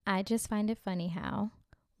I just find it funny how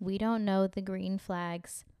we don't know the green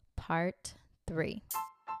flags, part 3.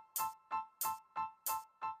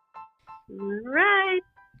 All right.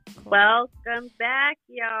 Cool. Welcome back,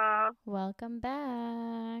 y'all. Welcome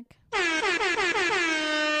back.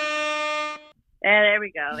 And there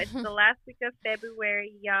we go. It's the last week of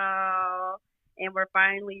February, y'all. And we're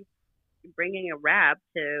finally bringing a wrap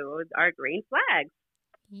to our green flags.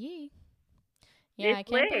 Yee. Yeah, It's I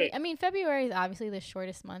can't believe. lit. I mean, February is obviously the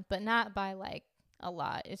shortest month, but not by like a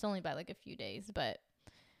lot. It's only by like a few days, but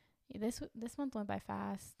this month went by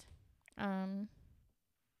fast. Um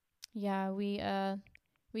yeah, we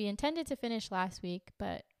intended to finish last week,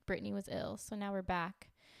 but Brittany was ill, so now we're back.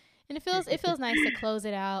 And it feels nice to close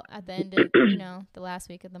it out at the end of, the last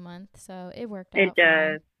week of the month. So it worked It out fine.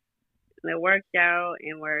 does. It worked out,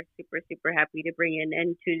 and we're super, super happy to bring an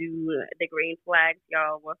end to the green flags,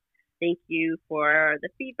 y'all. Well, thank you for the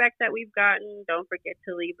feedback that we've gotten. Don't forget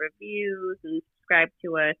to leave reviews and subscribe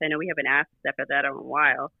to us. I know we haven't asked for that in a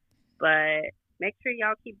while, but make sure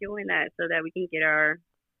y'all keep doing that so that we can get our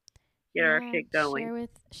Yeah, shit going.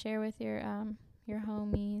 share with your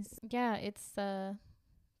homies. Yeah, it's the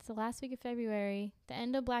last week of February, the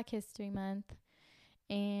end of Black History Month.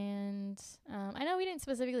 And I know we didn't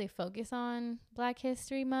specifically focus on Black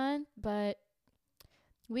History Month, but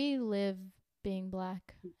we live being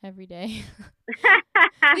black every day.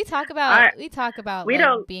 we talk about our we talk about we like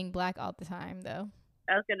don't. being black all the time though.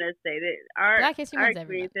 I was gonna say that our Black History our Month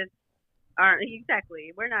every month. experiences aren't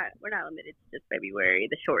exactly. We're not limited to just February,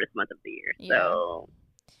 the shortest month of the year. Yeah. So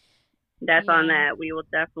that's on Yeah. that. We will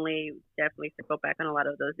definitely circle back on a lot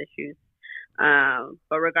of those issues.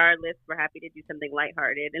 But regardless, we're happy to do something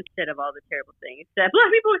lighthearted instead of all the terrible things that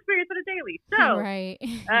Black people experience on a daily. So, right.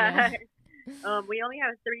 yeah. we only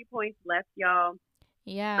have 3 points left, y'all.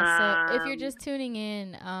 Yeah, so if you're Um, just tuning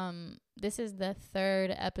in, this is the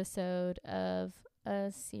third episode of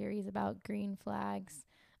a series about green flags.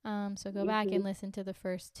 So go back mhm. and listen to the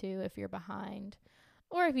first two if you're behind.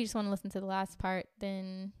 Or if you just want to listen to the last part,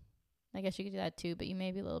 then I guess you could do that too, but you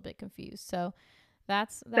may be a little bit confused. So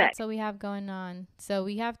that's Facts. what we have going on. So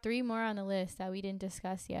we have 3 more on the list that we didn't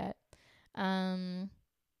discuss yet. Um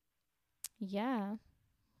yeah,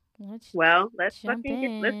 let's Well, let's jump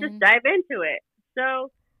fucking let's just in. dive into it.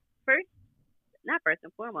 So, first, not first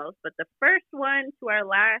and foremost, but the first one to our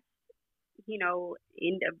last,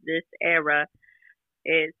 end of this era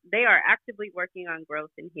is they are actively working on growth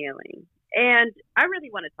and healing. And I really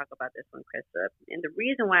want to talk about this one, Krista. And the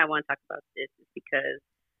reason why I want to talk about this is because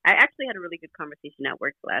I actually had a really good conversation at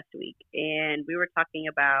work last week, and we were talking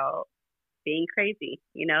about being crazy.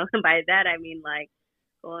 By that I mean like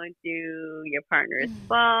going through your partner's like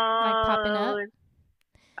popping up. phone,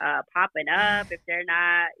 popping up if they're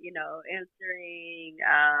not, answering,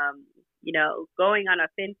 going on a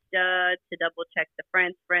Finsta to double check the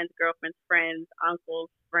friends, girlfriend's friends, uncle's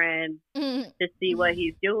friends to see what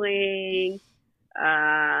he's doing.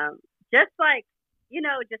 Um, just like,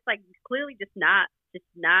 just like clearly just not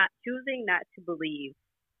choosing not to believe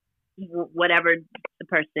whatever the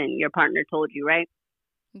person, your partner told you, right?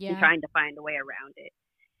 And yeah. trying to find a way around it.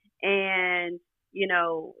 And,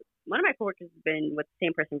 one of my coworkers has been with the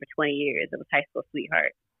same person for 20 years. It was high school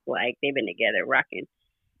sweetheart. Like, they've been together rocking.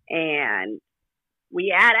 And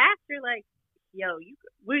we had asked her, like, yo,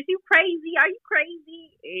 was you crazy? Are you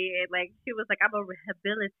crazy? And, like, she was like, I'm a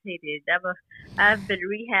rehabilitated. I've been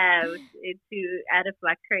rehabbed into out of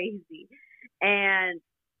like crazy. And,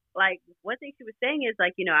 like, one thing she was saying is,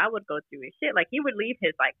 like, I would go through his shit. Like, he would leave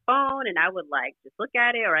his, like, phone and I would, like, just look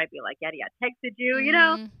at it, or I'd be like, Yaddy, I texted you.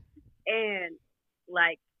 Mm, And,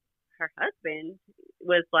 like, her husband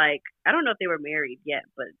was like, I don't know if they were married yet,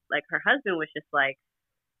 but like her husband was just like,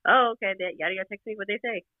 oh, okay, that yada yada text me what they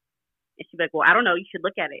say. And she's like, well, I don't know, you should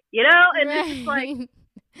look at it. And it's just like, right.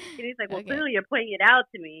 and he's like, well, okay. clearly you're pointing it out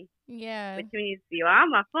to me, Yeah. which means you're on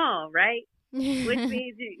my phone, right? Which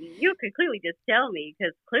means you could clearly just tell me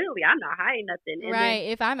because clearly I'm not hiding nothing. And then, right.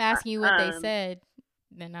 If I'm asking you what they um, said,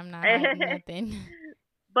 then I'm not hiding nothing.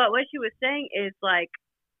 but what she was saying is like,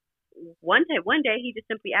 one day he just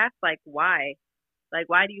simply asked like, why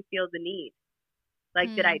do you feel the need?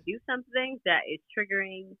 Like, did hmm. I do something that is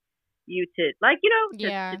triggering you to, like, to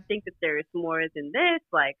Yeah. think that there's more than this?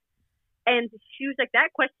 Like, and she was like,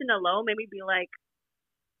 that question alone made me be like,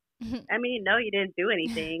 I mean, no, you didn't do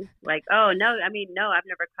anything. Like, oh, no, I mean, no, I've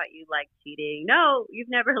never caught you, like, cheating. No, you've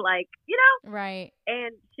never, like. right.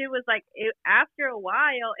 And she was like, after a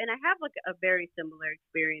while, and I have, like, a very similar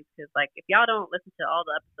experience because, like, if y'all don't listen to all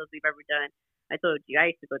the episodes we've ever done, I told you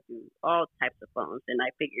I used to go through all types of phones and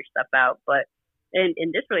I figure stuff out. But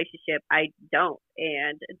in this relationship, I don't.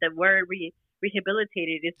 And the word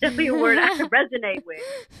rehabilitated is definitely a word I can resonate with.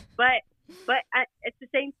 But it's the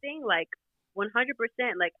same thing. Like 100%.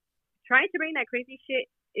 Like trying to bring that crazy shit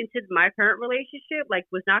into my current relationship, like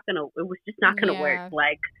it was just not gonna work.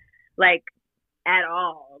 Like at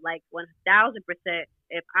all. Like 1,000%.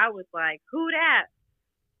 If I was like, who that?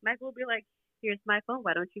 Michael would be like, here's my phone.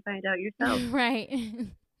 Why don't you find out yourself? Right.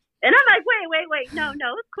 And I'm like, wait. No,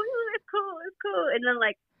 it's cool. And then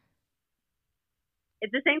like,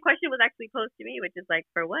 it's the same question was actually posed to me, which is like,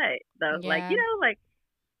 for what though? Yeah. Like, you don't, like,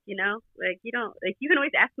 you can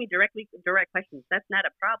always ask me direct questions. That's not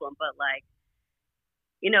a problem. But like,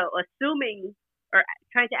 assuming or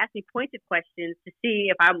trying to ask me pointed questions to see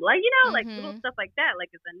if I'm like, like little stuff like that, like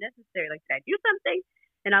is unnecessary. Like, did I do something?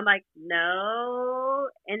 And I'm like, no.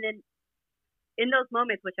 And then in those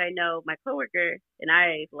moments, which I know my coworker and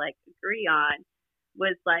I like agree on,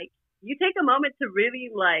 was like, you take a moment to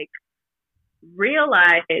really like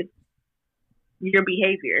realize your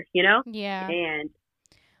behavior, Yeah. And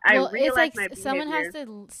it's like someone has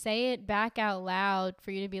to say it back out loud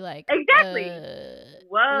for you to be like, exactly.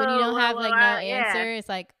 Whoa, when you don't have like no answer, it's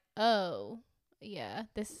like, oh, yeah,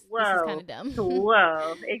 this is kind of dumb.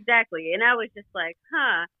 Whoa, exactly. And I was just like,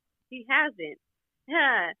 he hasn't.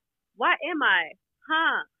 Why am I?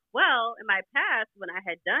 Well, in my past, when I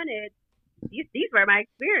had done it, these were my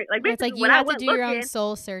experience. Like, it's like you have to do your own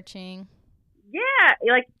soul searching. Yeah,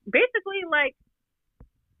 like basically, like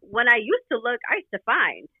when I used to look, I used to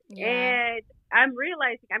find. Yeah. And I'm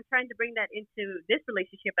realizing I'm trying to bring that into this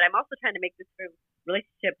relationship, but I'm also trying to make this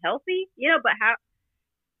relationship healthy. But how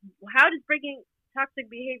does bringing toxic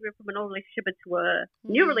behavior from an old relationship into a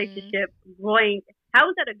new relationship how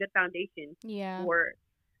is that a good foundation for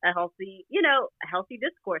a healthy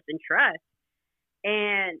discourse and trust?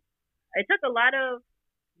 And it took a lot of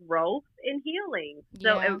growth and healing.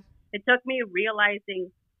 So it took me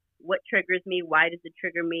realizing what triggers me, why does it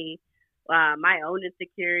trigger me, my own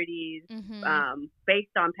insecurities,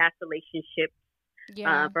 based on past relationships,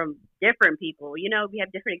 from different people. We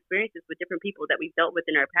have different experiences with different people that we've dealt with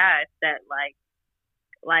in our past that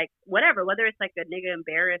like whatever, whether it's like a nigga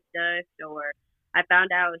embarrassed us, or I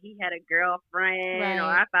found out he had a girlfriend, or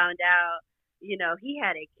I found out, he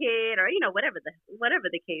had a kid, or, whatever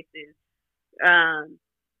the case is.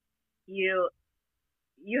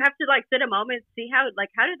 You have to like sit a moment, see how did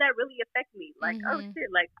that really affect me? Like, oh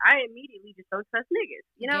shit, like I immediately just don't trust niggas,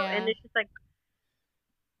 and it's just like,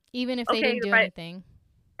 even if they didn't do anything.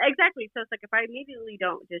 Exactly. So it's like, if I immediately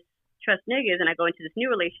don't just trust niggas and I go into this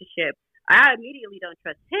new relationship, I immediately don't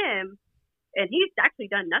trust him, and he's actually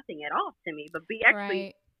done nothing at all to me, but be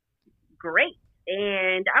actually great.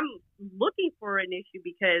 And I'm looking for an issue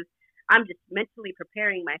because I'm just mentally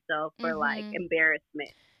preparing myself for like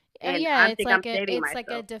embarrassment. And it's like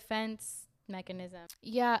a defense mechanism.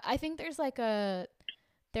 Yeah, I think there's a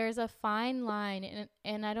fine line,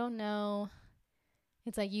 and I don't know.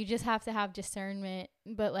 It's like you just have to have discernment,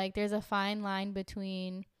 but like there's a fine line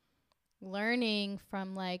between learning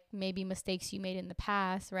from like maybe mistakes you made in the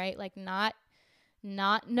past, right? Like not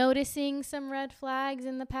noticing some red flags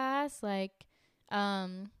in the past, like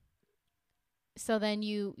so then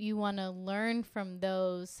you want to learn from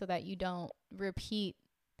those so that you don't repeat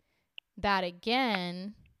that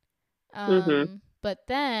again. But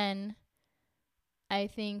then I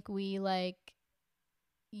think we like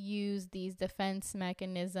use these defense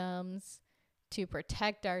mechanisms to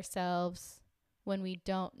protect ourselves when we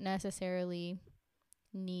don't necessarily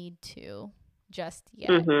need to just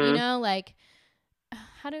yet. Like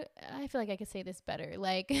I feel like I could say this better.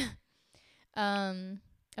 Like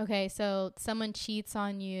okay, so someone cheats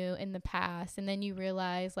on you in the past, and then you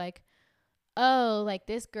realize like, oh, like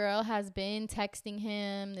this girl has been texting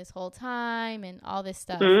him this whole time and all this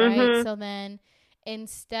stuff, right? So then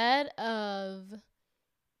instead of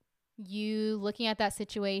you looking at that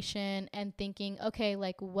situation and thinking, okay,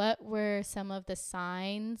 like what were some of the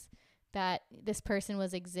signs that this person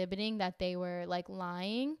was exhibiting that they were like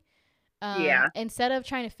lying? Instead of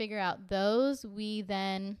trying to figure out those, we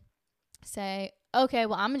then say, okay,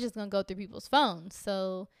 well, I'm just going to go through people's phones.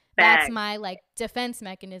 So that's my like defense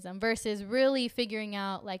mechanism, versus really figuring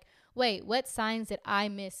out like, wait, what signs did I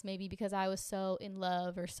miss? Maybe because I was so in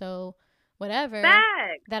love or so whatever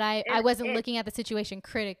that I wasn't looking at the situation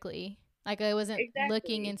critically. Like I wasn't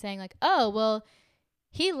looking and saying like, oh, well,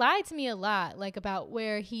 he lied to me a lot, like about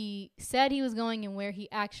where he said he was going and where he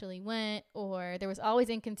actually went, or there was always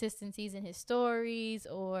inconsistencies in his stories,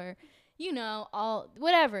 or all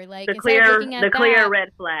whatever, like the clear red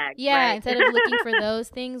flag. Yeah, instead of looking for those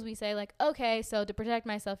things, we say like, okay, so to protect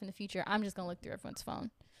myself in the future, I'm just gonna look through everyone's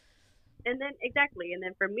phone. And then and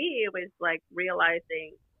then for me, it was like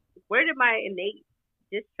realizing where did my innate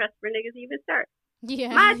distrust for niggas even start?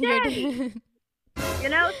 Yeah, My you're daddy. You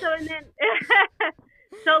know, so and then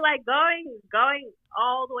so like going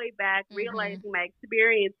all the way back, mhm. realizing my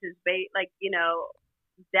experiences like, you know,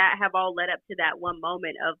 that have all led up to that one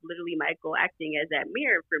moment of literally Michael acting as that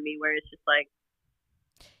mirror for me where it's just like,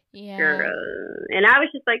 Yeah. girl, and I was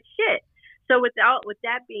just like, shit. So with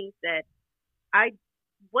that being said, I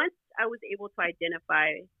once I was able to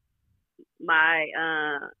identify my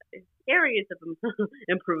areas of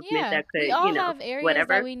improvement Yeah. that We could, you all know, have areas that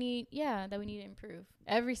whatever. we need, yeah, that we need to improve.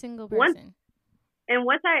 Every single Once person.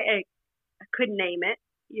 once I could name it,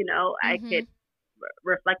 you know, I could Mhm.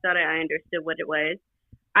 reflect on it. I understood what it was.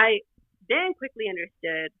 I then quickly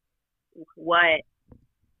understood what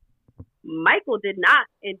Michael did not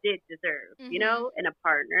and did deserve, you Mhm. know, in a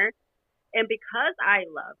partner. And because I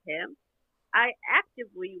love him, I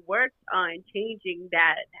actively worked on changing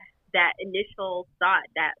that initial thought,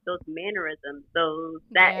 that those mannerisms, those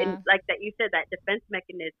that in, Yeah. like that you said, that defense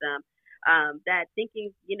mechanism, that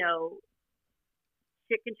thinking, you know,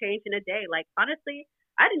 shit can change in a day. Like honestly,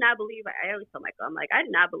 I did not believe. I always tell Michael, I'm like, I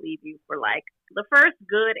did not believe you for like the first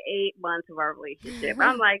good 8 months of our relationship.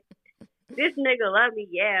 I'm like, this nigga love me,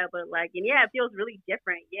 yeah, but like, and yeah, it feels really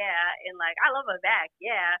different, yeah, and like I love her back,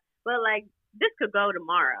 yeah, but like this could go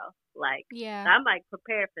tomorrow, like Yeah. I'm like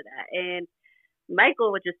prepared for that. And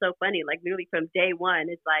Michael was just so funny, like literally from day one,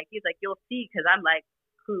 it's like he's like you'll see, because I'm like,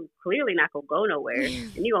 who clearly not gonna go nowhere,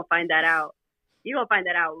 and you gonna find that out. You gonna find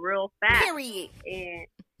that out real fast. Period.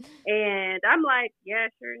 And I'm like, yeah,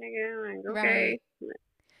 sure, nigga, like, okay, Right.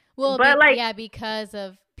 Well, but like yeah, because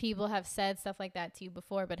of people have said stuff like that to you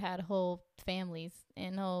before, but had whole families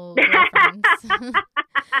and whole so girlfriends.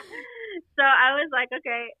 I was like,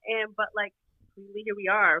 okay, and but like clearly here we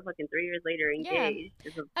are, fucking 3 years later, Yeah. engaged.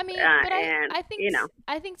 I mean, but And you know,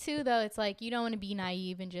 I think too though it's like you don't want to be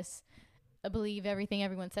naive and just believe everything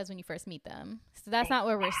everyone says when you first meet them. So that's not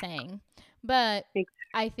what we're saying. But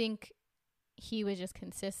I think he was just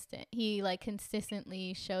consistent. He like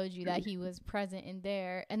consistently showed you that he was present and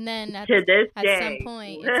there. And then to this at some day,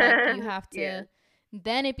 point it's like you have yeah, to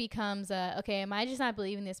then it becomes okay, am I just not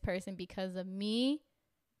believing this person because of me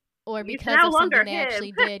or it's because no of longer something they him.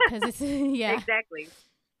 actually did cuz it's yeah. Exactly,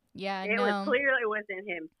 Yeah, it was no. clearly wasn't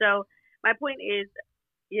him. So my point is,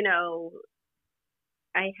 you know,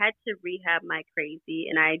 I had to rehab my crazy,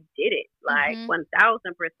 and I did it like Mhm.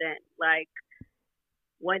 1,000%, like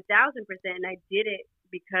 1,000%. I did it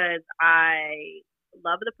because I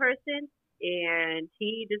love the person and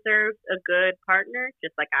he deserves a good partner,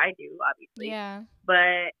 just like I do, obviously. Yeah.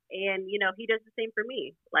 But, and, you know, he does the same for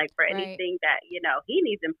me. Like, for Right. anything that, you know, he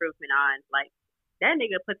needs improvement on, like, that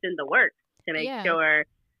nigga puts in the work to make Yeah. sure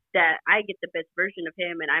that I get the best version of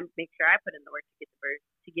him, and I make sure I put in the work to get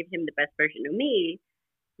to give him the best version of me.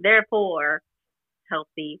 Therefore,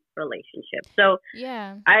 healthy relationship. So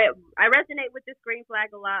Yeah. I resonate with this green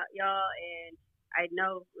flag a lot, y'all, and I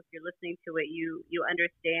know if you're listening to it, you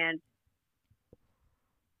understand,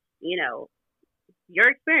 you know, your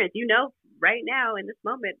experience. You know, right now in this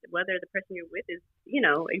moment, whether the person you're with is, you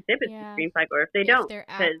know, exhibits this Yeah. green flag or if they If don't, they're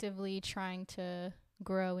because actively trying to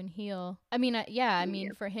grow and heal. I mean, yeah, I mean,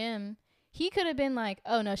 yeah, for him, he could have been like,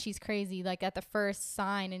 "Oh no, she's crazy," like at the first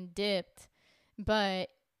sign and dipped, but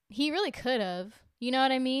he really could have. You know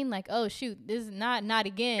what I mean? Like, "Oh shoot, this is not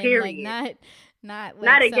again." Like period. not Not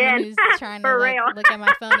like someone again, who's trying to for like real. look at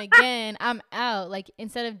my phone again. I'm out. Like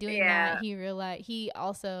instead of doing that, Yeah. he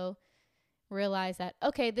also realized that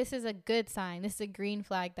okay, this is a good sign. This is a green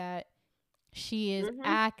flag that she is Mhm.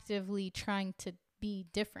 actively trying to be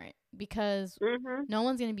different because Mhm. no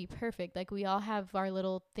one's going to be perfect. Like we all have our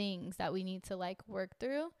little things that we need to like work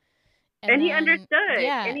through. And And he then understood, and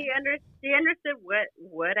yeah. he understood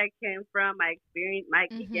what I came from, my experience, my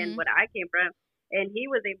again Mhm. what I came from, and he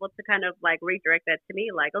was able to kind of like redirect that to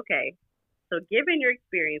me, like, okay, so given your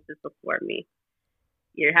experiences before me,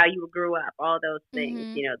 your how you grew up, all those things,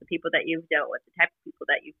 Mhm. you know, the people that you've dealt with, the type of people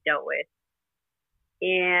that you've dealt with,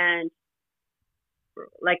 and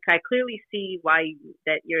like I clearly see why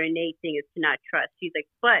that your innate thing is to not trust. She's like,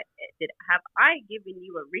 but did have I given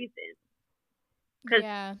you a reason? Because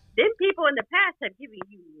Yeah. then people in the past have given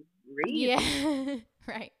you reasons, Yeah.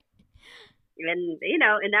 Right. and you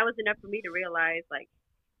know, and that was enough for me to realize, like,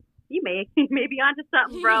 you may be onto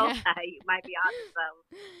something, bro. Yeah. You might be onto something.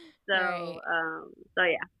 So, Right. so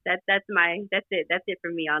yeah, that's it. That's it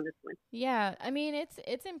for me on this one. Yeah. I mean,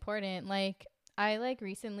 it's important. Like I like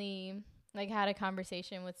recently like had a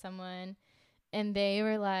conversation with someone and they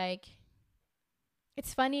were like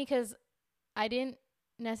it's funny cuz I didn't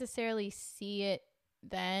necessarily see it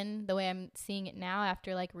then the way I'm seeing it now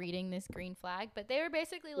after like reading this green flag. But they were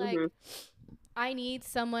basically like, Mhm. I need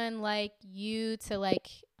someone like you to like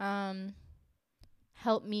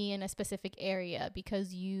help me in a specific area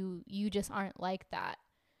because you just aren't like that.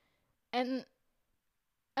 And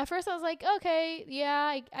at first I was like, okay,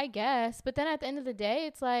 yeah, I guess. But then at the end of the day,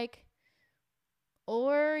 it's like,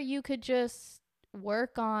 or you could just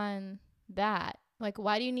work on that. Like,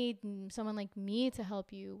 why do you need someone like me to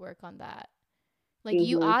help you work on that? Like,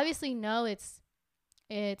 you Mhm. obviously know it's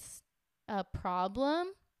a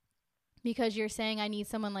problem because you're saying I need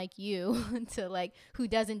someone like you to like who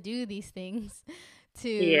doesn't do these things to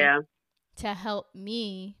Yeah. to help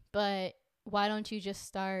me, but why don't you just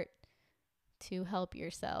start to help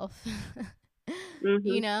yourself? You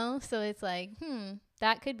Mhm. know? So it's like,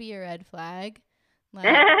 that could be a red flag.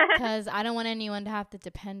 Like, cuz I don't want anyone to have to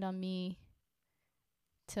depend on me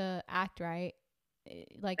to act right.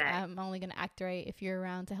 Like, Facts. I'm only going to act right if you're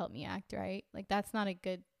around to help me act right. Like, that's not a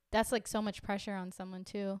good, that's like so much pressure on someone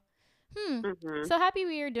too. Mhm. So happy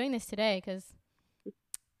we are doing this today because,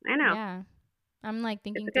 I know. yeah, I'm like It's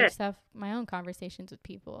thinking through good. stuff, my own conversations with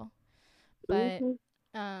people. But, Mhm.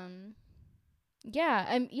 um,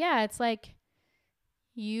 yeah, it's like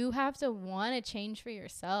you have to want to change for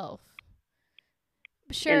yourself.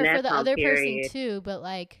 And Sure, for that's the on other person period. too, but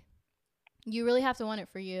like you really have to want it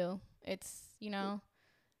for you. It's,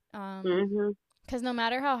 Mhm. because no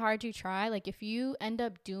matter how hard you try, like if you end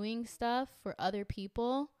up doing stuff for other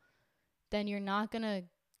people, then you're not going to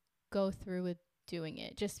go through with doing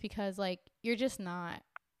it just because like you're just not.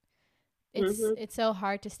 It's Mhm. it's so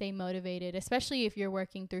hard to stay motivated, especially if you're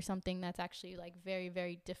working through something that's actually like very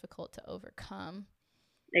very difficult to overcome.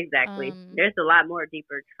 Exactly. Um There's a lot more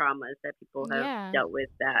deeper traumas that people have yeah. dealt with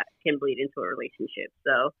that can bleed into a relationship.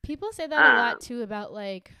 So, People say that a lot um, too about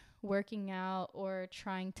like working out or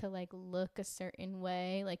trying to like look a certain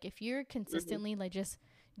way. Like if you're mhm. consistently like just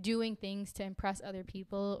doing things to impress other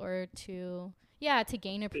people or to yeah, to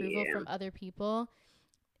gain approval Yeah. from other people,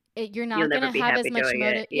 you're You'll not going never to be have happy as much doing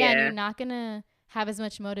it. yeah, and you're Yeah. not going to have as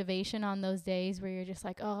much motivation on those days where you're just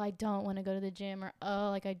like, "Oh, I don't want to go to the gym," or "Oh,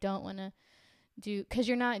 like I don't want to do," cuz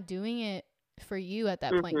you're not doing it for you at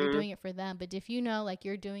that point. You're Mhm. doing it for them. But if you know like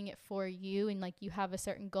you're doing it for you and like you have a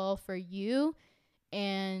certain goal for you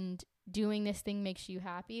and doing this thing makes you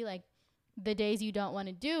happy, like the days you don't want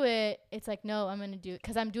to do it, it's like, no, I'm going to do it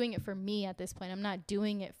because I'm doing it for me at this point. I'm not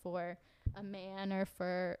doing it for a man or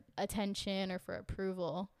for attention or for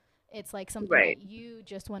approval. It's like something that Right. you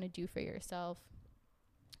just want to do for yourself.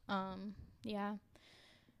 Yeah,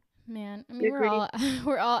 man. I mean, we're Agreed. all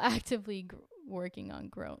we're all actively working on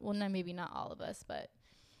growth. Well, not maybe not all of us, but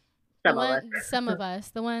Some of us. some of us,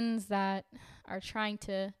 the ones that are trying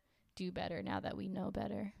to do better now that we know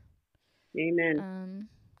better. Amen. Um,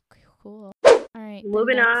 cool. All right,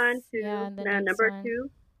 Moving on to the now next number one. 2.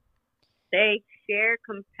 They share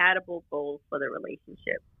compatible goals for the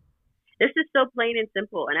relationship. This is so plain and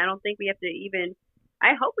simple, and I don't think we have to even.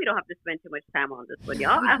 I hope we don't have to spend too much time on this one,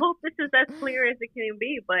 y'all. I hope this is as clear as it can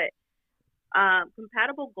be. But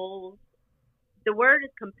compatible goals. The word is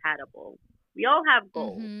compatible. We all have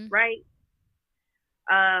goals, Mhm. right?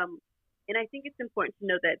 Um, and I think it's important to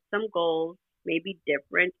know that some goals may be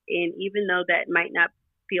different, and even though that might not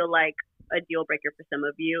feel like a deal breaker for some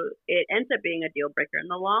of you, it ends up being a deal breaker in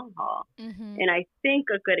the long haul. Mhm. And I think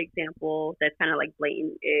a good example that's kind of like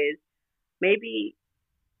blatant is maybe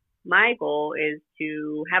my goal is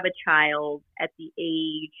to have a child at the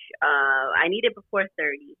age I need it before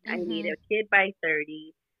 30. I need Mhm. a kid by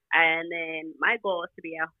 30. And then my goal is to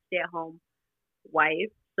be a stay at home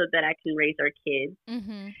wife so that I can raise our kids.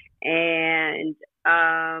 Mhm. And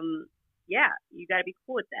yeah, you got to be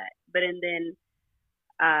cool with that. But and then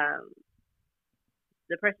um,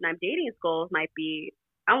 the person I'm dating's goals might be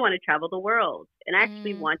I want to travel the world and I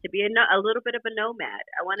actually Mm. want to be a little bit of a nomad.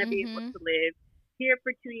 I want to be able Mhm. to live here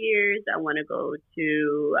for 2 years. I want to go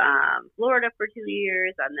to Florida for 2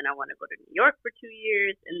 years, and then I want to go to New York for 2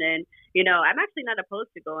 years, and then I'm actually not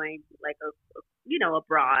opposed to going like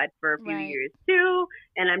abroad for a few Right. years too.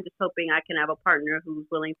 And I'm just hoping I can have a partner who's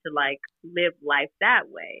willing to like live life that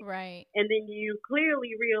way. Right. And then you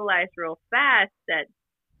clearly realize real fast that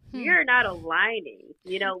Hmm. you're not aligning.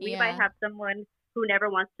 We might Yeah. have someone who never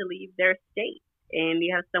wants to leave their state, and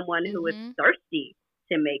you have someone who is Mhm. thirsty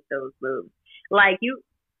to make those moves. Like you,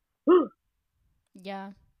 whew,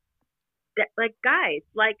 Yeah. like guys,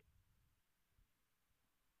 like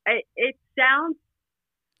it sounds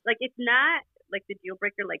like it's not like the deal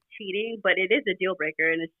breaker, like cheating, but it is a deal breaker,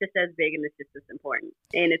 and it's just as big and it's just as important.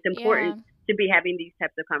 And it's Yeah. important to be having these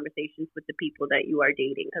types of conversations with the people that you are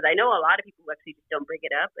dating. Because I know a lot of people actually just don't bring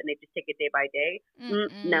it up and they just take it day by day.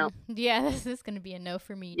 No. Yeah, this is gonna be a no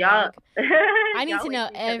for me, Y'all, dog. I need to know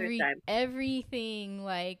time. everything.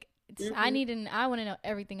 Like, I want to know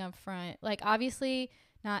everything up front. Like, obviously,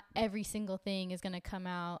 not every single thing is gonna come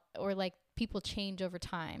out, or like people change over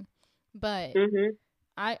time, but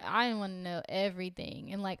I want to know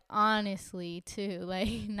everything, and like honestly too,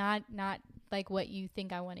 like not like what you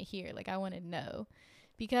think I want to hear. Like, I want to know,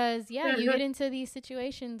 because you get into these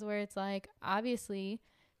situations where it's like, obviously,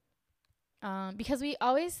 because we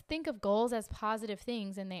always think of goals as positive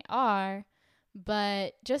things, and they are,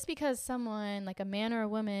 but just because someone, like a man or a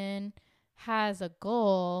woman, has a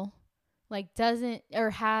goal, like doesn't, or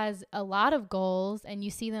has a lot of goals, and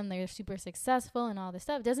you see them, they're super successful and all this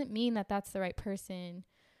stuff, doesn't mean that that's the right person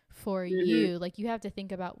for you. Like, you have to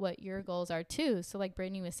think about what your goals are too. So like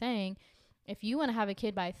Brittany was saying, if you want to have a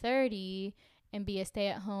kid by 30 and be a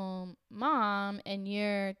stay-at-home mom, and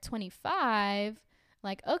you're 25,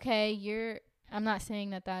 like, okay, I'm not saying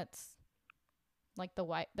that that's like the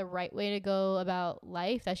right way to go about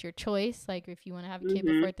life. That's your choice. Like, if you want to have a kid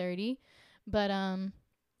before 30, but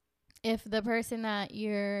if the person that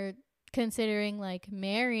you're considering like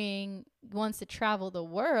marrying wants to travel the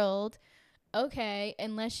world, okay,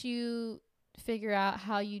 unless you figure out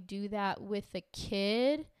how you do that with the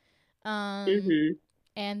kid,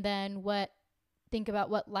 and then think about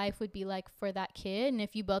what life would be like for that kid. And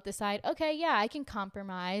if you both decide, okay, yeah, I can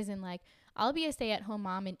compromise, and like, I'll be a stay-at-home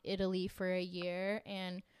mom in Italy for a year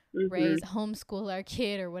and homeschool our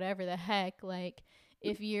kid or whatever the heck, like,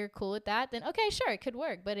 if you're cool with that, then okay, sure, it could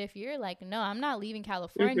work. But if you're like, no, I'm not leaving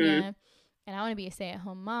California and I want to be a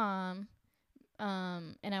stay-at-home mom,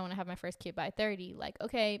 and I want to have my first kid by 30, like,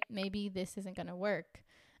 okay, maybe this isn't going to work.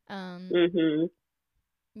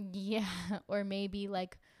 Yeah. Or maybe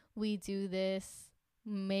like we do this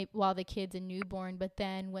while the kid's a newborn, but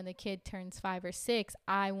then when the kid turns 5 or 6,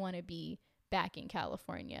 I want to be back in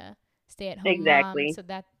California, stay-at-home mom, so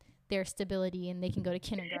that there's stability and they can go to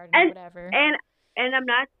kindergarten or whatever. And I'm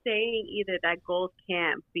not saying either that goals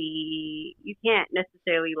you can't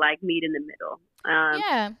necessarily like meet in the middle.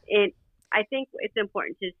 And I think it's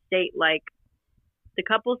important to state, like, the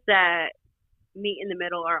couples that meet in the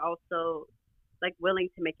middle are also like willing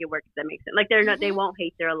to make it work, if that makes sense. Like, they're not, they won't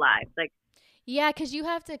hate their lives. Like, yeah, because you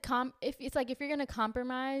have to if you're gonna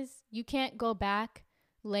compromise, you can't go back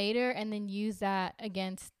later and then use that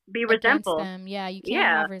against them. Yeah, you can't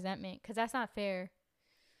have resentment, because that's not fair.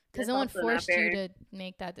 Because no one forced you to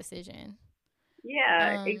make that decision.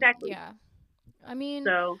 Yeah, exactly. Yeah, I mean,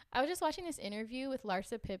 so I was just watching this interview with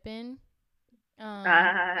Larsa Pippen.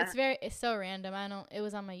 It's so random. It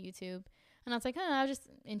was on my YouTube, and I was like, I was just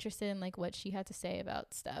interested in like what she had to say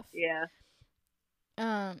about stuff. Yeah.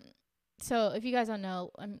 So if you guys don't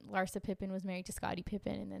know, Larsa Pippen was married to Scottie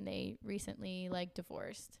Pippen, and then they recently like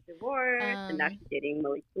divorced. And now she's dating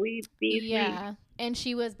Malik Beasley. Yeah, and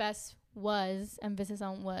she was best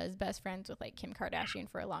friends with like Kim Kardashian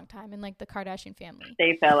for a long time, and like the Kardashian family.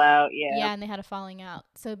 They fell out, yeah. Yeah, and they had a falling out.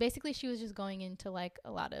 So basically, she was just going into like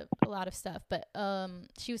a lot of stuff. But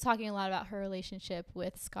she was talking a lot about her relationship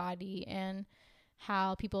with Scottie, and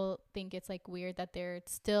how people think it's like weird that they're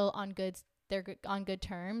still on good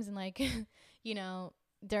terms, and like, you know,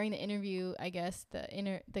 during the interview, I guess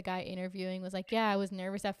the guy interviewing was like, yeah, I was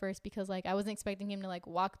nervous at first because like I wasn't expecting him to like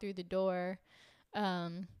walk through the door,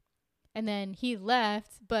 and then he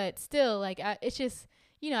left, but still like it's just,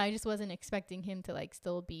 you know, I just wasn't expecting him to like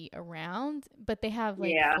still be around. But they have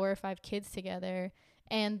like 4 or 5 kids together,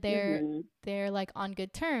 and they're like on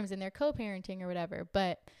good terms, and they're co-parenting or whatever.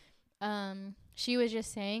 But she was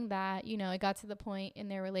just saying that, you know, it got to the point in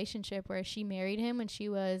their relationship where she married him when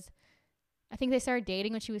I think they started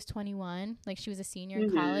dating when she was 21. Like, she was a senior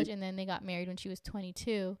in college, and then they got married when she was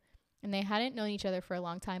 22. And they hadn't known each other for a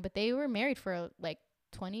long time, but they were married for like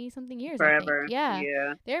 20-something years. Forever. I think.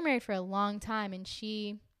 Yeah. They were married for a long time, and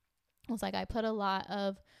she was like, I put a lot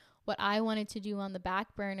of what I wanted to do on the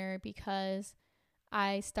back burner because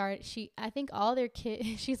I think all their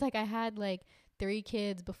kids, she's like, I had like 3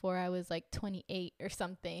 kids before I was like 28 or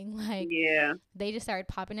something. Like, they just started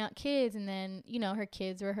popping out kids, and then, you know, her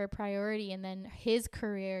kids were her priority, and then his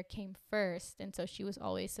career came first, and so she was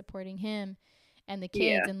always supporting him and the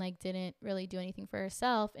kids, and like didn't really do anything for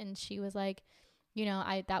herself. And she was like, you know,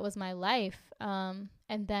 that was my life. And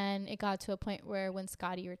then it got to a point where when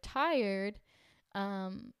Scottie retired,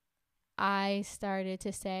 I started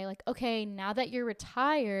to say like, okay, now that you're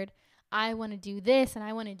retired, I want to do this, and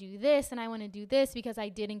I want to do this, and I want to do this, because I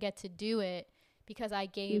didn't get to do it because I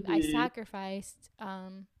sacrificed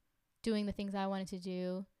doing the things I wanted to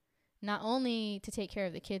do not only to take care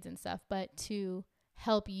of the kids and stuff, but to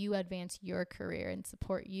help you advance your career and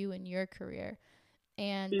support you in your career.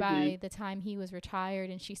 And by the time he was retired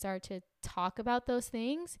and she started to talk about those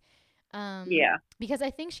things, because I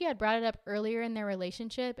think she had brought it up earlier in their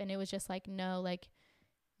relationship, and it was just like, no,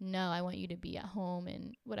 I want you to be at home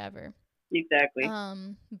and whatever. Exactly.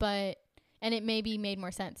 But, and it maybe made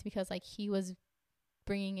more sense because like he was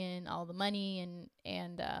bringing in all the money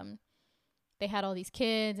and they had all these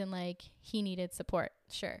kids and like he needed support.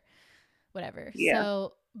 Sure. Whatever. Yeah.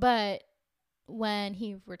 So, but when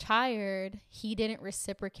he retired, he didn't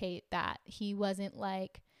reciprocate that. He wasn't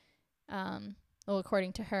like,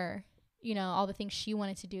 according to her, you know, all the things she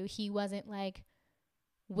wanted to do, he wasn't like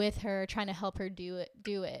with her trying to help her do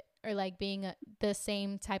it, or like being the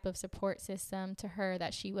same type of support system to her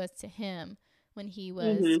that she was to him when he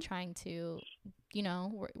was trying to, you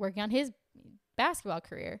know, working on his basketball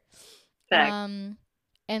career.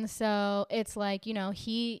 And so it's like, you know,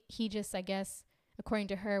 he just, I guess, according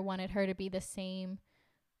to her, wanted her to be the same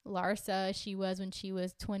Larsa she was when she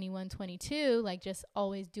was 21, 22, like just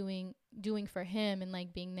always doing for him and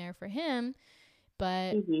like being there for him.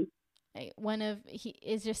 But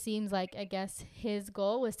it just seems like, I guess his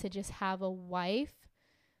goal was to just have a wife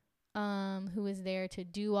who is there to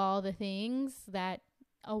do all the things that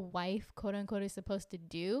a wife, quote unquote, is supposed to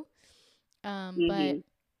do. But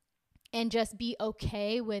and just be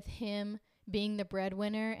okay with him being the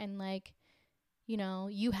breadwinner and like, you know,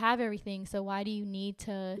 you have everything, so why do you need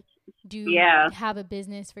to have a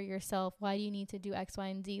business for yourself? Why do you need to do X, Y,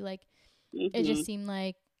 and Z? Like, it just seemed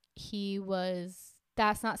like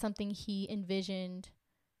that's not something he envisioned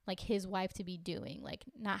like his wife to be doing, like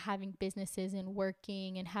not having businesses and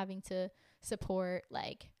working and having to support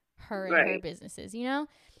like her and her businesses, you know?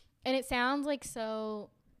 And it sounds like so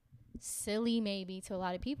silly maybe to a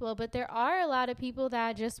lot of people, but there are a lot of people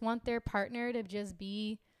that just want their partner to just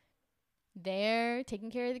be there taking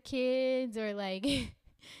care of the kids, or like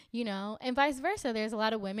you know, and vice versa. There's a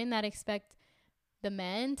lot of women that expect the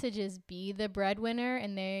men to just be the breadwinner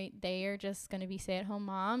and they are just going to be stay-at-home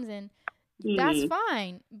moms, and that's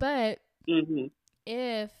fine. But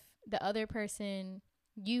if the other person,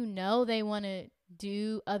 you know, they want to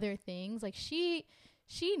do other things, like she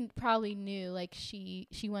probably knew like she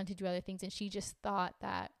wanted to do other things, and she just thought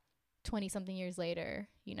that 20 something years later,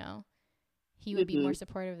 you know, he would be more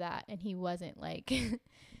supportive of that, and he wasn't. Like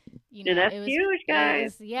you know, that's huge,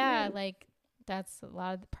 guys. Like that's a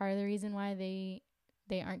lot of part of the reason why they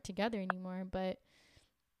aren't together anymore. But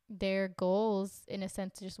their goals in a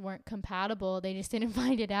sense just weren't compatible. They just didn't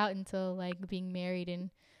find it out until like being married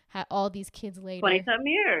and had all these kids later. 20-some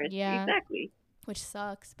years. Yeah, exactly. Which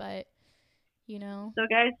sucks, but you know. So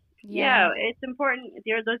guys, it's important.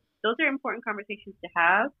 Those are important conversations to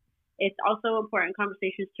have. It's also important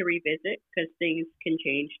conversations to revisit because things can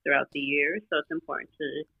change throughout the years. So it's important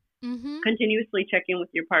to continuously check in with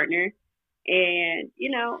your partner. And, you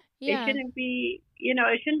know, it shouldn't be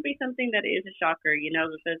something that is a shocker, you know,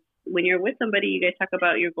 because when you're with somebody, you guys talk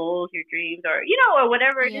about your goals, your dreams, or, you know, or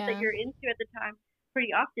whatever it is that you're into at the time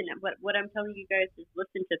pretty often. But what I'm telling you guys is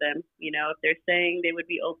listen to them. You know, if they're saying they would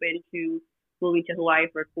be open to moving to Hawaii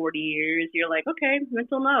for 40 years, you're like, okay,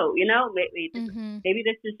 mental note, you know, maybe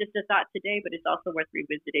this is just a thought today, but it's also worth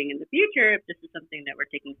revisiting in the future if this is something that we're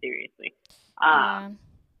taking seriously.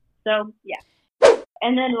 So, yeah.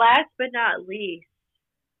 And then last but not least,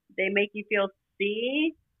 they make you feel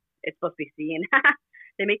seen. It's supposed to be seen.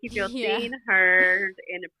 They make you feel seen, heard,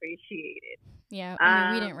 and appreciated. Yeah,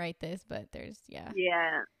 I mean, we didn't write this, but there's, Yeah,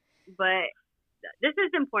 but this is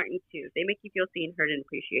important too. They make you feel seen, heard, and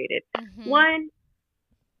appreciated. One,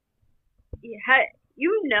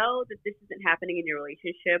 you know that this isn't happening in your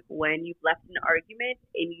relationship when you've left an argument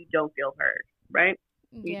and you don't feel heard, right?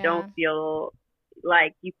 You don't feel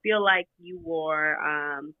like you were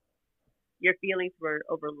your feelings were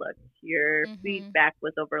overlooked, your feedback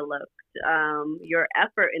was overlooked, your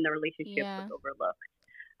effort in the relationship was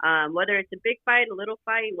overlooked. Whether it's a big fight, a little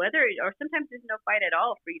fight, or sometimes there's no fight at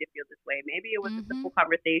all for you to feel this way. Maybe it was a simple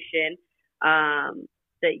conversation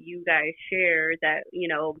that you guys share that, you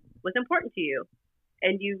know, was important to you,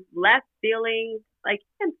 and you left feeling like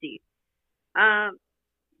empty.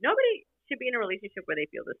 Nobody should be in a relationship where they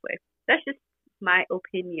feel this way. That's just my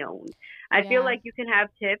opinion. I feel like you can have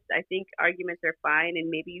tips. I think arguments are fine, and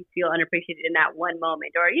maybe you feel unappreciated in that one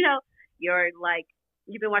moment, or, you know, you're like,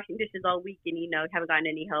 you've been washing dishes all week and, you know, haven't gotten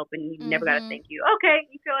any help and you never got a thank you. Okay,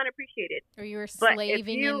 you feel unappreciated. Or you were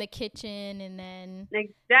slaving in the kitchen and then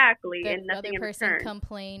and nothing other person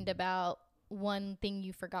complained about one thing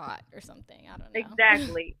you forgot or something. I don't know.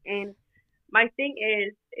 Exactly. And my thing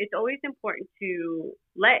is, it's always important to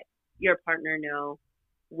let your partner know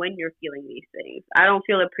when you're feeling these things. I don't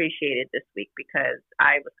feel appreciated this week because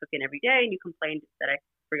I was cooking every day and you complained that I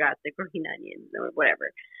forgot the green onions or whatever.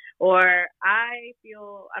 Or I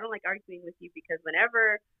don't like arguing with you because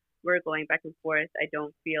whenever we're going back and forth, I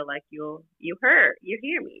don't feel like you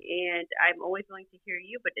hear me, and I'm always willing to hear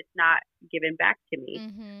you, but it's not given back to me.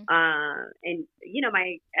 Mm-hmm. And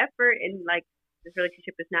my effort in like this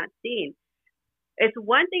relationship is not seen. It's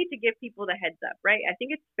one thing to give people the heads up, right? I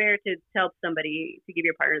think it's fair to tell somebody to give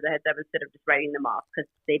your partner the heads up instead of just writing them off because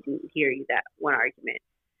they didn't hear you that one argument.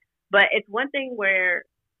 But it's one thing where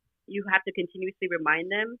you have to continuously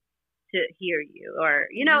remind them to hear you, or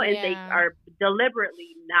and they are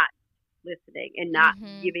deliberately not listening and not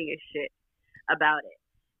giving a shit about it.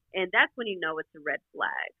 And that's when it's a red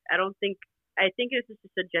flag. I think it's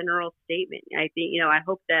just a general statement. I think, I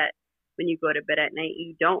hope that when you go to bed at night,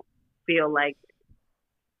 you don't feel like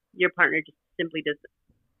your partner just simply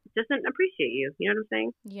doesn't appreciate you. You know what I'm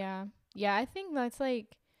saying? Yeah. Yeah, I think that's like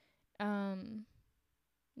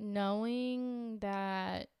knowing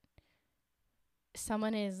that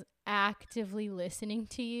someone is actively listening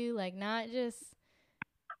to you, like not just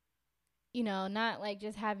not like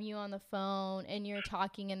just have you on the phone and you're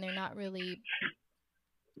talking and they're not really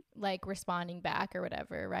like responding back or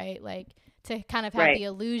whatever, right? Like to kind of have the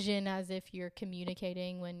illusion as if you're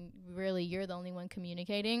communicating when really you're the only one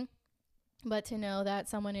communicating. But to know that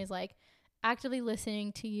someone is like actively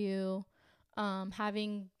listening to you,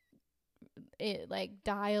 having it like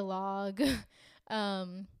dialogue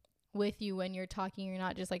with you when you're talking, you're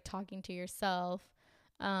not just like talking to yourself.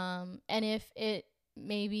 And if it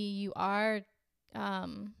maybe you are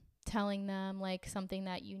telling them like something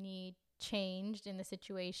that you need changed in the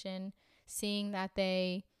situation, seeing that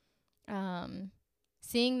they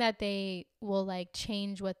will like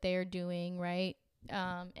change what they're doing, right?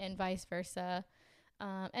 And vice versa.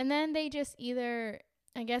 And then they just either,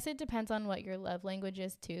 I guess it depends on what your love language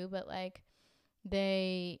is too, but like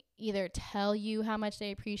they either tell you how much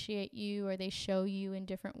they appreciate you or they show you in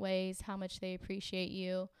different ways how much they appreciate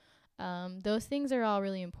you. Those things are all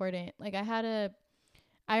really important. Like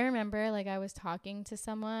I remember like I was talking to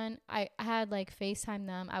someone, I had like FaceTime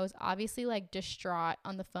them. I was obviously like distraught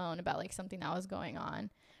on the phone about like something that was going on.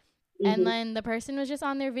 And then the person was just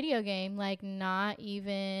on their video game, like not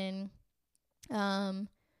even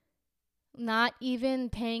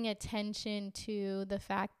paying attention to the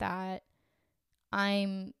fact that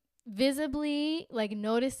I'm visibly, like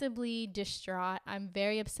noticeably distraught. I'm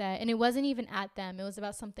very upset. And it wasn't even at them. It was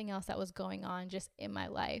about something else that was going on just in my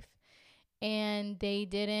life. And they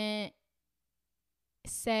didn't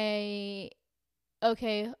say,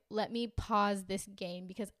 okay, let me pause this game,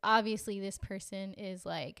 because obviously this person is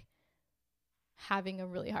like having a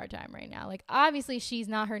really hard time right now. Like obviously she's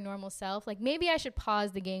not her normal self. Like maybe I should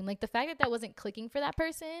pause the game. Like the fact that wasn't clicking for that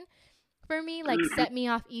person for me like set me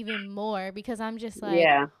off even more, because I'm just like,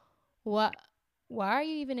 why are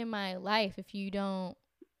you even in my life if you don't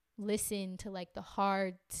listen to like the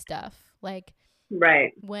hard stuff? Like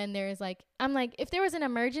when there's like, I'm like, if there was an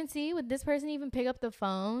emergency, would this person even pick up the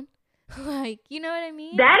phone? Like, you know what I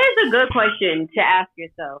mean? That is a good question to ask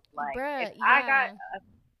yourself. Like, bruh,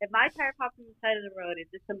 if my tire pops on the side of the road, is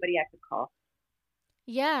this somebody I could call?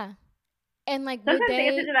 Yeah. And like, sometimes the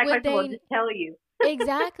answer to that question will just tell you.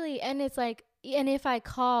 Exactly. And it's like, and if I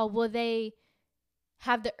call, will they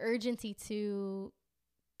have the urgency to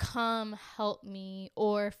come help me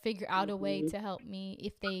or figure out a way to help me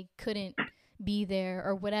if they couldn't be there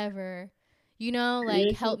or whatever,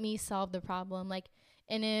 like help me solve the problem? Like,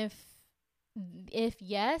 and if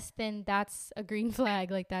yes, then that's a green flag.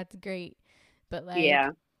 Like that's great. But like,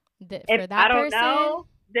 if that I don't person, know,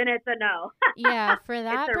 then it's a no. Yeah, for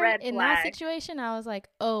that in that situation, I was like,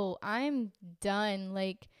 oh, I'm done.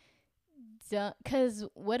 Like, because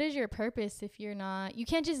what is your purpose if you're not? You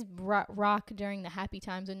can't just rock during the happy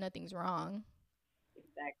times when nothing's wrong.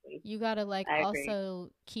 Exactly. You gotta like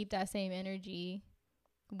also keep that same energy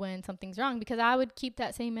when something's wrong, because I would keep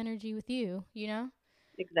that same energy with you.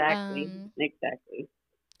 Exactly.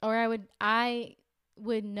 Or I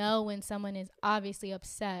would know when someone is obviously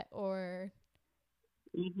upset or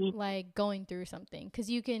like going through something, because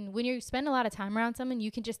when you spend a lot of time around someone,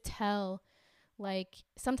 you can just tell, like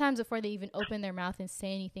sometimes before they even open their mouth and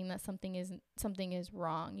say anything, that something is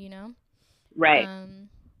wrong, right?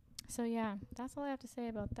 So yeah, that's all I have to say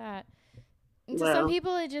about that. And to some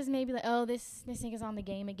people it just may be like, oh, this nigga's on the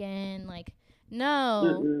game again. Like,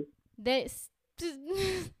 no, this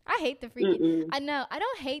I hate the freaking I know I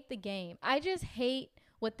don't hate the game, I just hate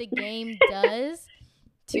what the game does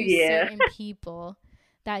to certain people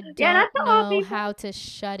that don't know how to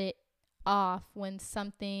shut it off when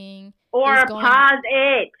something is Or going. pause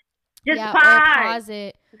it. Just Yeah, or pause. pause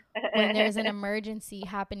it when there's an emergency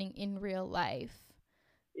happening in real life.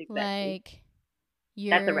 Exactly. Like,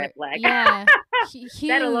 that's a red flag. Yeah, huge.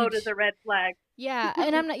 That alone is a red flag. Yeah,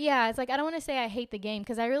 and I'm not. Yeah, it's like I don't want to say I hate the game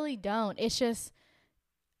because I really don't. It's just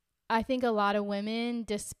I think a lot of women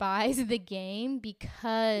despise the game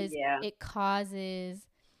because it causes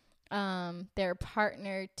their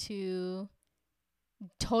partner to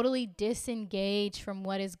totally disengage from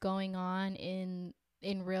what is going on in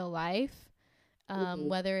real life.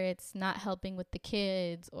 Whether it's not helping with the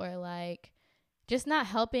kids or like just not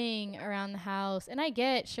helping around the house. And I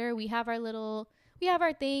get, sure, we have our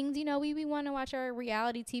things, you know, we want to watch our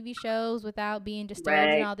reality TV shows without being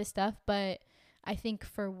disturbed and all this stuff. But I think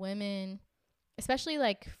for women, especially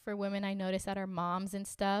like for women I notice that are moms and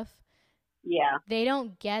stuff, they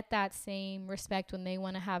don't get that same respect when they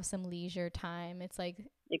want to have some leisure time. It's like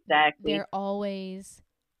they're always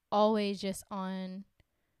just on.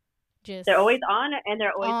 They're always on and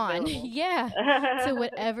they're always on. available. Yeah. So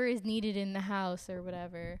whatever is needed in the house or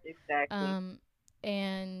whatever. Exactly.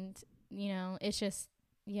 And you know, it's just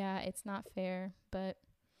it's not fair, but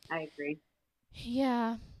I agree.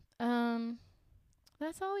 Yeah.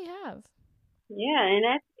 That's all we have. Yeah, and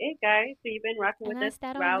that's it, guys. So you've been rocking with us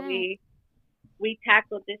while we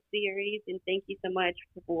tackled this series, and thank you so much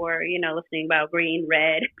for, you know, listening about green,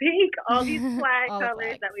 red, pink, all these flag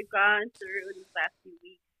colors that we've gone through these last few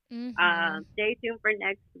weeks. Stay tuned for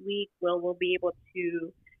next week. We'll be able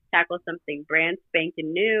to tackle something brand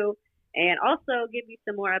spanking new and also give you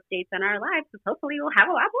some more updates on our lives, because hopefully we'll have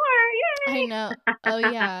a lot more. Yay! I know. Oh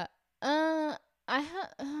yeah.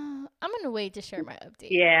 I'm gonna wait to share my update.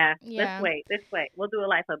 Yeah. Let's wait. We'll do a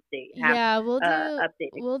life update.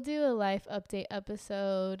 We'll do a life update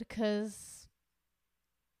episode because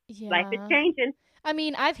life is changing. I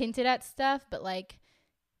mean, I've hinted at stuff, but like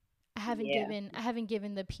I haven't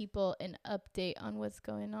given the people an update on what's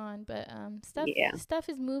going on. But stuff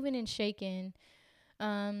is moving and shaking.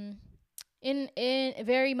 In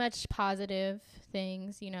very much positive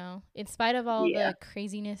things, you know, in spite of all the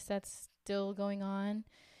craziness that's still going on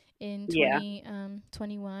in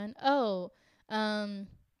 2021. To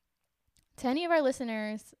any of our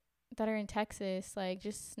listeners that are in Texas, like,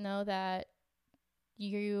 just know that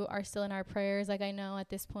you are still in our prayers. Like, I know at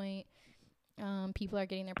this point people are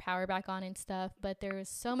getting their power back on and stuff, but there was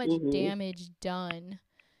so much damage done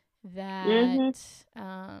that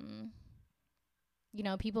you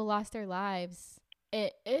know, people lost their lives.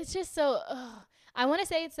 It's just so I want to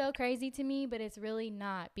say it's so crazy to me, but it's really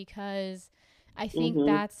not, because I think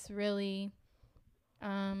that's really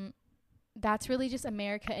just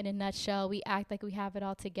America in a nutshell. We act like we have it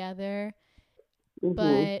all together,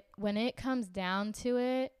 but when it comes down to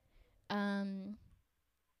it,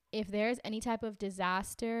 if there's any type of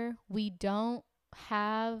disaster, we don't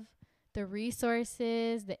have the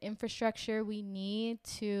resources, the infrastructure we need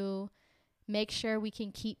to make sure we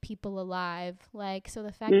can keep people alive. Like, so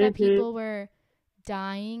the fact that people were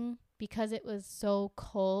dying because it was so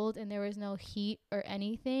cold and there was no heat or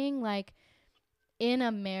anything, like, in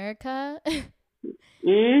America,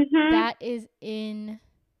 that is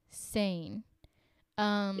insane.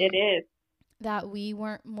 It is. That we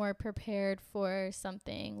weren't more prepared for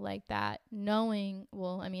something like that, knowing,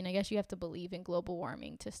 well, I mean, I guess you have to believe in global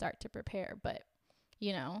warming to start to prepare, but,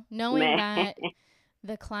 you know, knowing that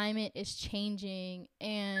the climate is changing,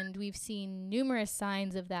 and we've seen numerous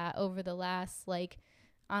signs of that over the last, like,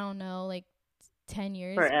 I don't know, like 10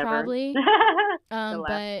 years probably.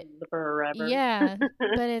 But forever. Yeah,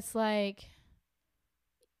 but it's like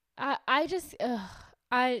I just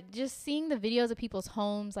seeing the videos of people's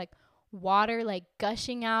homes, like water like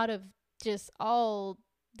gushing out of just all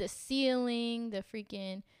the ceiling, the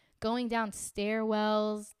freaking going down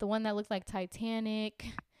stairwells, the one that looked like Titanic,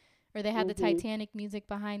 or they had the Titanic music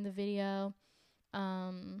behind the video.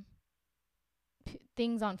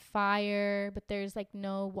 Things on fire, but there's like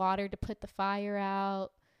no water to put the fire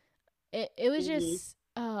out. It was just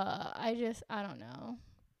I don't know.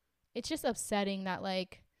 It's just upsetting that,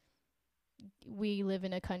 like, we live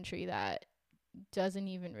in a country that doesn't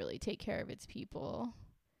even really take care of its people.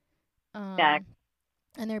 And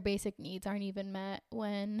their basic needs aren't even met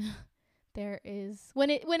when when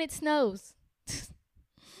it snows.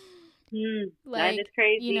 Like, that is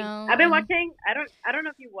crazy. You know, I've been watching. I don't know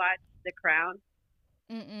if you watched The Crown.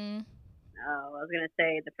 Mm-mm. Oh, I was gonna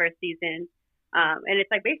say the first season, and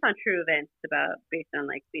it's like based on true events, based on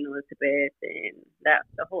like Queen Elizabeth and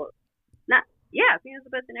the whole, Queen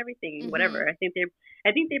Elizabeth and everything, whatever. I think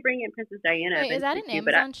they bring in Princess Diana. Wait, is that an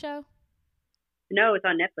Amazon show? No, it's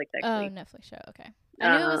on Netflix, actually. Oh, Netflix show. Okay.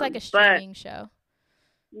 I knew it was like a But streaming show.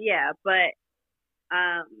 yeah, but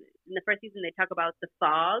in the first season they talk about the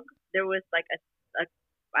fog. There was like a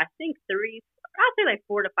I think I'll say like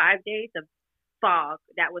 4 to 5 days of fog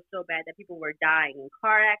that was so bad that people were dying in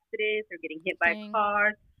car accidents or getting hit by Dang.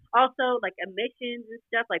 cars. Also, like emissions and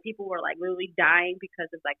stuff, like people were like literally dying because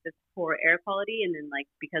of like this poor air quality, and then like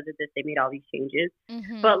because of this, they made all these changes.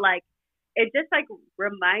 Mm-hmm. But like, it just like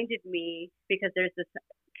reminded me because there's this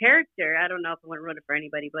character. I don't know if I want to ruin it for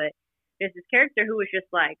anybody, but there's this character who was just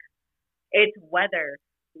like, it's weather.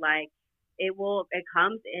 Like it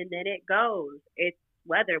comes and then it goes. It's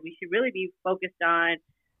weather. We should really be focused on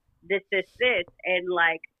this, and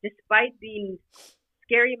like, despite being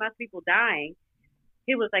scary amounts of people dying,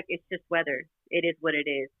 he was like, it's just weather. It is what it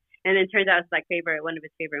is. And then turns out it's like one of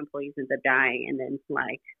his favorite employees ends up dying, and then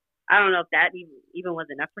like, I don't know if that even was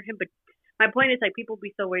enough for him, but my point is like people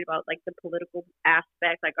be so worried about like the political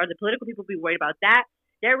aspect. Like, are the political people be worried about that?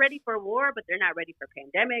 They're ready for war, but they're not ready for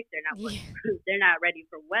pandemics. They're not they're not ready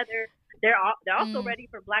for weather. They're also ready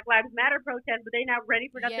for Black Lives Matter protests, but they're not ready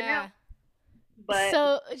for nothing else. But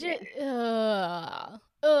so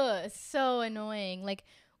so annoying. Like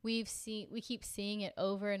we keep seeing it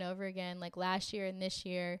over and over again. Like last year and this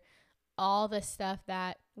year, all the stuff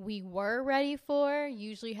that we were ready for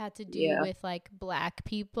usually had to do with like Black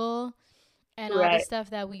people, and all the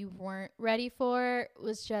stuff that we weren't ready for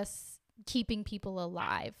was just keeping people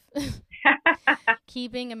alive.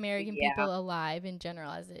 Keeping American people alive in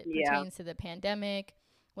general as it pertains to the pandemic,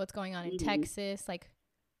 what's going on in Texas. Like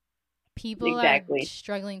people are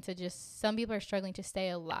struggling to some people are struggling to stay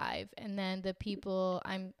alive, and then the people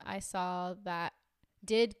I saw that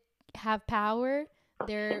did have power,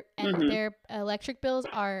 their electric bills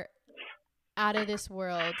are out of this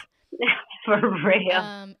world. For real.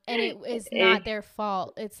 And it is not their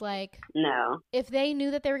fault. It's like, no, if they knew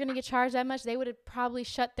that they were going to get charged that much, they would have probably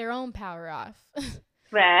shut their own power off.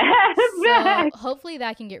 So hopefully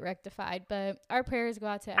that can get rectified. But our prayers go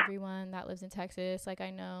out to everyone that lives in Texas. Like, I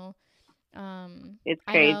know, it's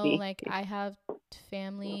crazy. I know, like, I have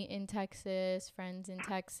family in Texas, friends in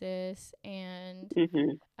Texas, and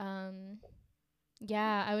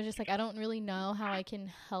yeah, I was just like, I don't really know how I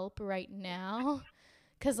can help right now.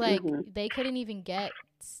 Because, like, they couldn't even get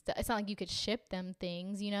it's not like you could ship them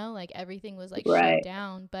things, you know? Like, everything was, like, shut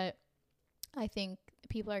down. But I think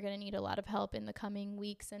people are going to need a lot of help in the coming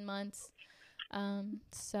weeks and months.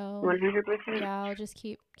 So, 100%. yeah, I'll just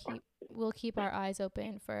we'll keep our eyes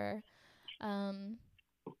open for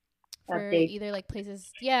either, like,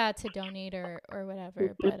 places, to donate or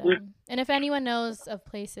whatever. But, and if anyone knows of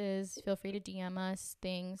places, feel free to DM us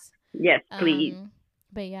things. Yes, please.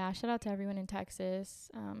 But yeah, shout out to everyone in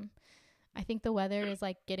Texas. I think the weather is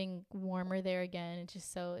like getting warmer there again. It's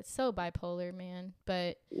so bipolar, man.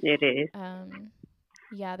 But it is.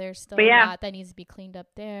 Yeah, there's still a lot that needs to be cleaned up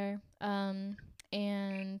there. And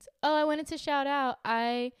I wanted to shout out.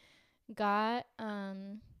 I got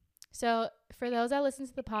so for those that listen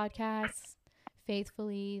to the podcast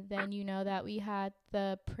faithfully, then you know that we had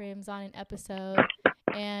the Prims on an episode,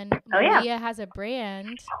 and Malia has a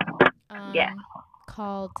brand.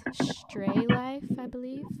 Called Stray Life, I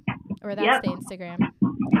believe. Or that's the Instagram.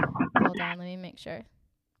 Hold on, let me make sure.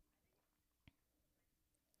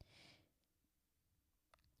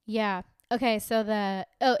 Yeah. Okay, so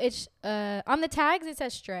it's on the tags it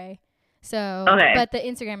says Stray. So but the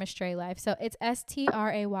Instagram is Stray Life. So it's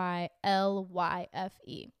STRAYLYFE.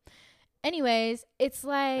 Anyways, it's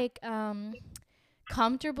like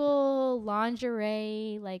comfortable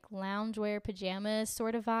lingerie, like loungewear pajamas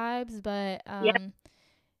sort of vibes, but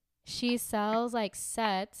she sells like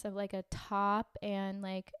sets of like a top and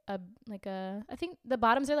like a I think the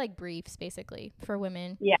bottoms are like briefs basically for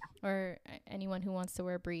women, or anyone who wants to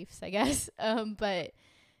wear briefs, I guess. But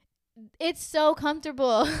it's so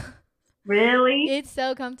comfortable. Really? It's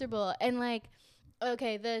so comfortable. And like,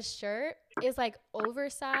 okay, the shirt is like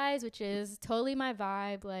oversized, which is totally my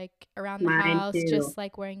vibe, like around the house, just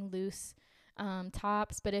like wearing loose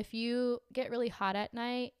tops. But if you get really hot at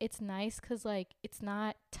night, it's nice because like it's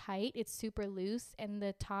not tight, it's super loose, and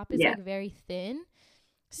the top is like very thin.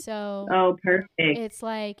 So perfect. It's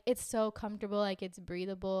like, it's so comfortable, like it's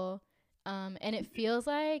breathable. And it feels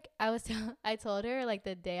like I told her like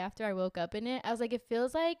the day after I woke up in it, I was like, it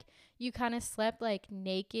feels like you kind of slept like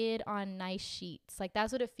naked on nice sheets. Like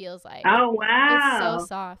that's what it feels like. Oh wow. It's so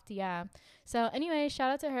soft. Yeah. So anyway,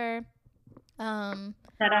 shout out to her.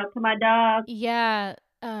 Shout out to my dog. Yeah.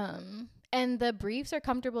 And the briefs are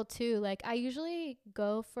comfortable too. Like I usually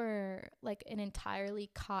go for like an entirely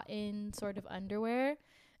cotton sort of underwear.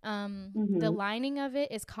 The Mhm. lining of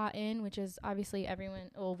it is cotton, which is obviously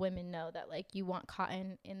women know that like you want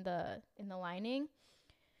cotton in the lining,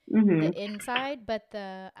 the Mhm. inside, but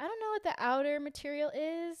I don't know what the outer material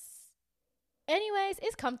is. Anyways,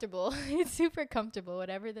 it's comfortable. It's super comfortable,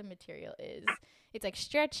 whatever the material is. It's like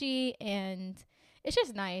stretchy and it's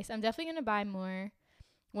just nice. I'm definitely gonna buy more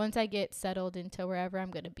once I get settled into wherever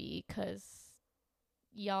I'm gonna be, cause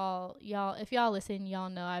if y'all listen, y'all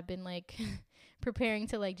know I've been like preparing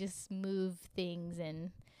to like just move things,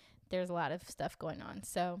 and there's a lot of stuff going on.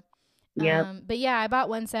 So, Yep. but yeah, I bought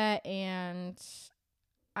one set and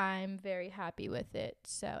I'm very happy with it.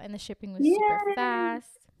 So, and the shipping was super Yeah.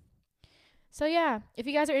 fast. So yeah, if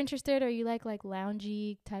you guys are interested or you like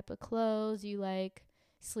loungy type of clothes, you like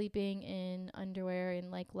sleeping in underwear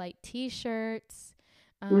and like light t-shirts,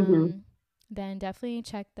 Mhm. um, then definitely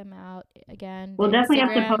check them out. Again, the We'll definitely have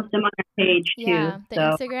to Instagram, post them on our page too. yeah, the So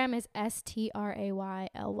Instagram is STRAYLYFE.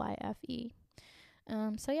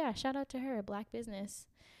 So yeah, shout out to her, Black business.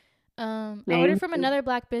 I ordered thank from you. another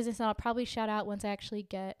Black business, and I'll probably shout out once I actually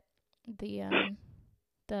get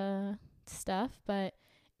the stuff, but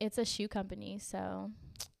it's a shoe company, so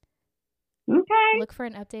Okay. look for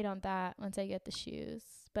an update on that once I get the shoes.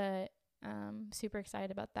 But super excited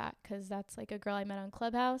about that because that's like a girl I met on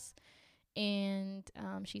Clubhouse, and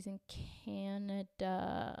she's in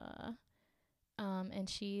Canada. And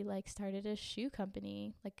she like started a shoe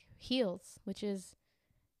company, like heels, which is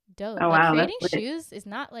dope. Oh Like wow, that's creating lit. shoes is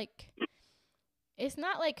not like it's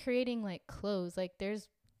not like creating like clothes. Like there's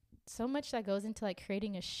so much that goes into like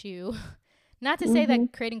creating a shoe. Not to say Mhm.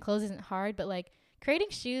 that creating clothes isn't hard, but like creating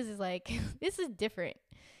shoes is like this is different.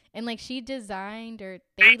 And like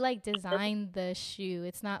they like designed the shoe.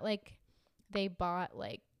 It's not like they bought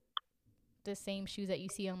like the same shoes that you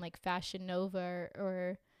see on like Fashion Nova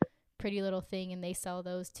or Pretty Little Thing and they sell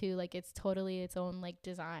those too. Like it's totally its own like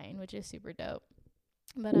design, which is super dope.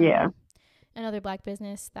 But Yeah. another Black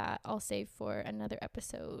business that I'll save for another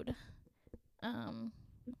episode. Um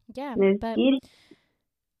yeah, Miss but Kitty.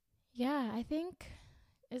 yeah, I think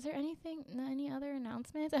is there any other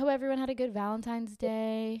announcements? I hope everyone had a good Valentine's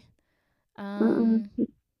Day. Mm-mm.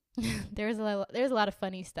 Um there's a lot of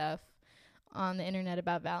funny stuff on the internet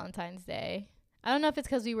about Valentine's Day. I don't know if it's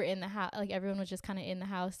cuz we were in the house, like everyone was just kind of in the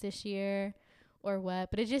house this year or what,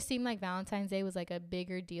 but it just seemed like Valentine's Day was like a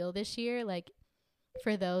bigger deal this year, like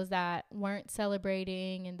for those that weren't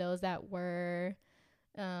celebrating and those that were.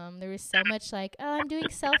 There was so much like, oh, I'm doing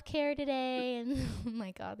self care today, and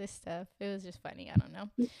like all this stuff. It was just funny. I don't know,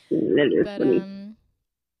 That is but funny.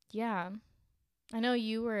 yeah, I know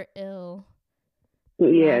you were ill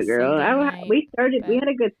Yeah, last girl. Sunday night, We started. We but had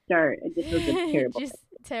a good start. It just was a terrible. just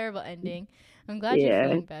terrible ending. I'm glad you're Yeah.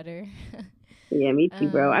 feeling better. Yeah, me too,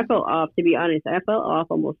 bro. I um, felt off. To be honest, I felt off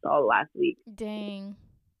almost all last week. dang,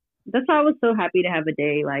 That's why I was so happy to have a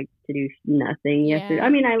day like to do nothing yesterday. I yeah,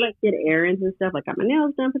 mean, I like did errands and stuff. Like got my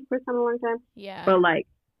nails done for the first time in a long time. yeah, But like,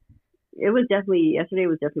 it was definitely yesterday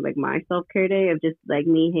was definitely like my self care day of just like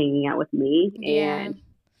me hanging out with me, yeah, and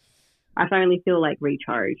I finally feel like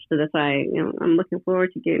recharged. So that's why I'm looking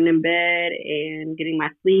forward to getting in bed and getting my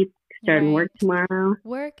sleep, starting right. work tomorrow,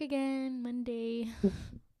 Work again Monday. I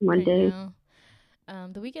Monday. know.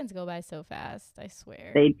 The weekends go by so fast. I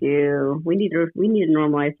swear. They do. We need to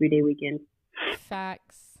normalize 3 day weekend.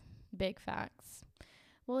 Facts. Big facts.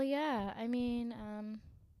 Well, yeah. I mean,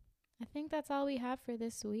 I think that's all we have for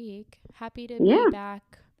this week. Happy to be Yeah,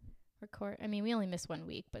 back. I mean, we only missed 1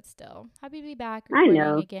 week, but still, happy to be back I recording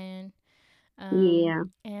know. again. Yeah,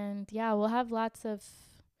 And yeah, we'll have lots of.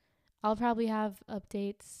 I'll probably have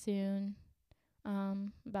updates soon.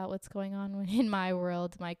 About what's going on in my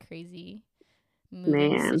world, my crazy moving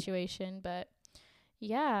man. situation. But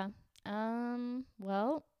yeah.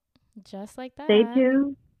 Well, just like Stay that.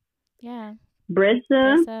 tuned. Yeah. Brissa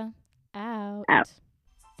Brissa out. out.